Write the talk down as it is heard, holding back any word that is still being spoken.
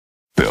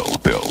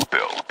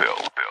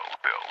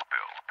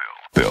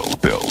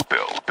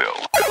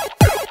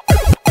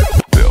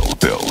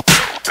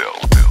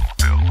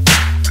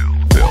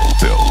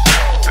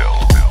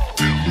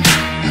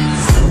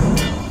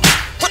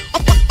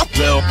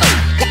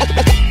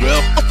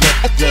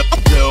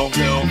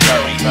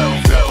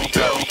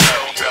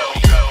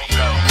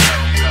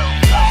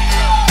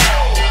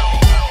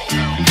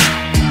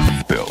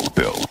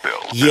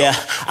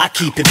I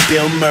keep it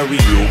Bill Murray.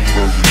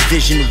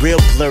 Vision real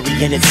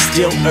blurry and it's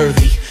still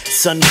early.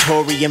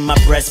 Suntory in my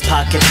breast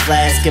pocket,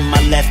 flask in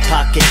my left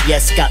pocket.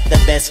 Yes, got the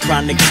best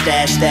chronic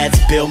stash, that's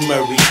Bill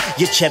Murray.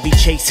 Your Chevy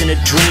chasing a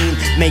dream,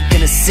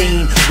 making a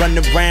scene, run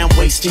around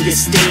wasting your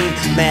steam.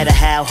 Matter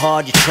how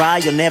hard you try,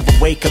 you'll never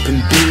wake up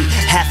and be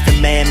half the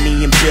man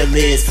me and Bill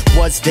is.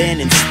 Was then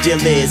and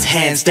still is,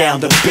 hands down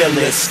the Bill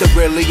is. There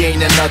really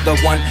ain't another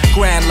one,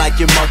 grand like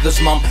your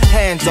mother's mom.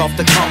 Hands off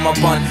the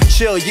cummerbund,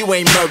 chill, you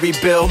ain't Murray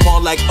Bill,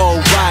 more like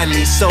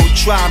O'Reilly. So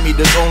try me,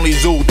 there's only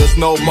Zoo, there's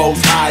no Mos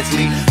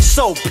Eisley.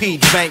 So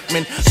Pete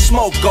Bankman,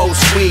 smoke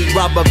ghost weed,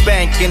 rob a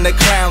bank in the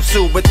clown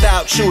suit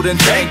without shooting,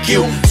 thank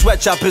you.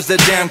 Sweatshop is the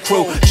damn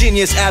crew,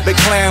 genius Abbott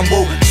clan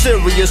woo.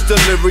 Serious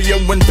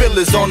delirium when Bill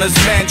is on his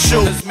man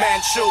shoe.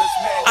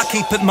 I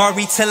keep it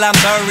Murray till I'm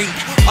buried,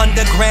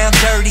 underground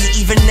dirty,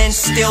 even then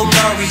still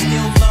Murray.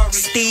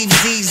 Steve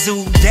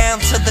Zissou, down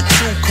to the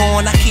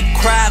Tucson. I keep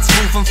crowds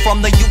moving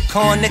from the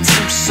Yukon to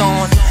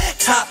Tucson.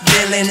 Top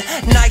billing,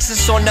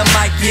 nicest on the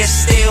mic, yeah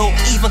still.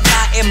 Even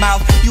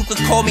Cottonmouth, you could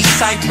call me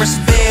Cypress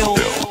Bill.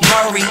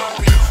 Murray,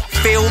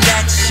 feel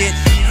that shit.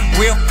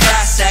 Real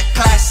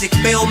classic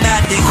Bill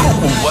Maddick.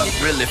 What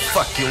really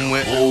fucking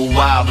with old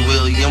Wild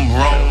William?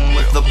 Rome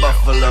with the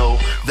buffalo.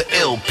 The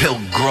ill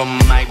pilgrim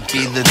might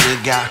be the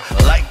good guy,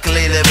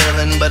 likely the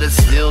villain, but it's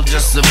still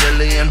just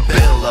civilian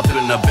Bill up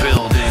in the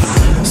building.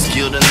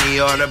 Skilled in the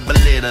art of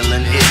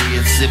belittling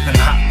idiots, sipping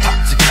hot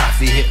pots of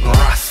coffee, hitting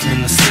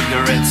rustling the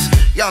cigarettes.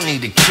 Y'all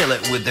need to kill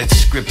it with that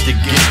scripted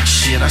gimmick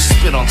shit. I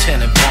spit on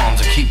tenant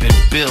bombs to keep it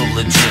Bill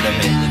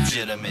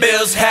legitimate.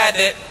 Bill's had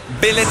it,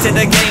 Bill into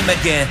the game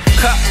again.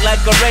 Cut like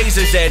a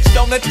razor's edge,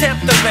 don't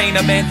attempt to rein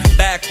him in.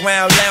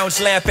 Background lounge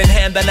lamping,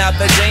 handing out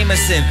the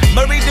Jameson.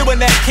 Murray doing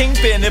that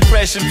kingpin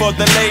impression for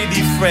the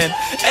lady friend.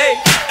 Hey,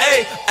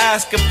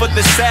 asking for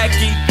the sake.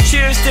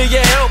 Cheers to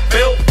your help,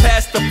 Bill.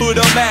 Pass the food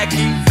on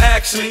Mackie.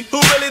 Actually,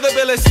 who really the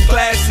Bill is?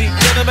 Classy,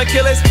 gentleman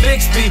killers,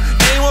 Bixby.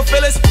 Anyone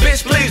feel us?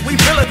 Bitch, please, we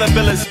Bill the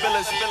Billers.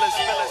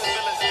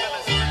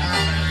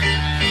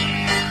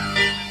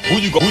 Who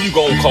you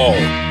gonna call?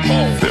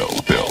 Bill.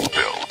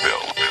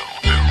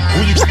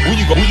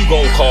 Who you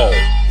gonna call?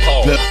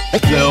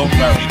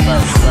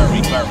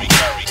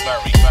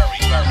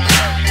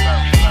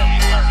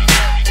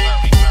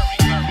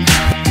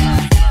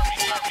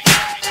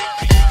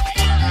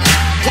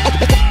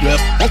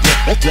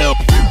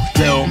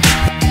 Bill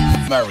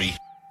Murray.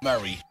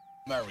 Bill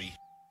Murray.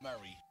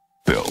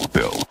 Bill.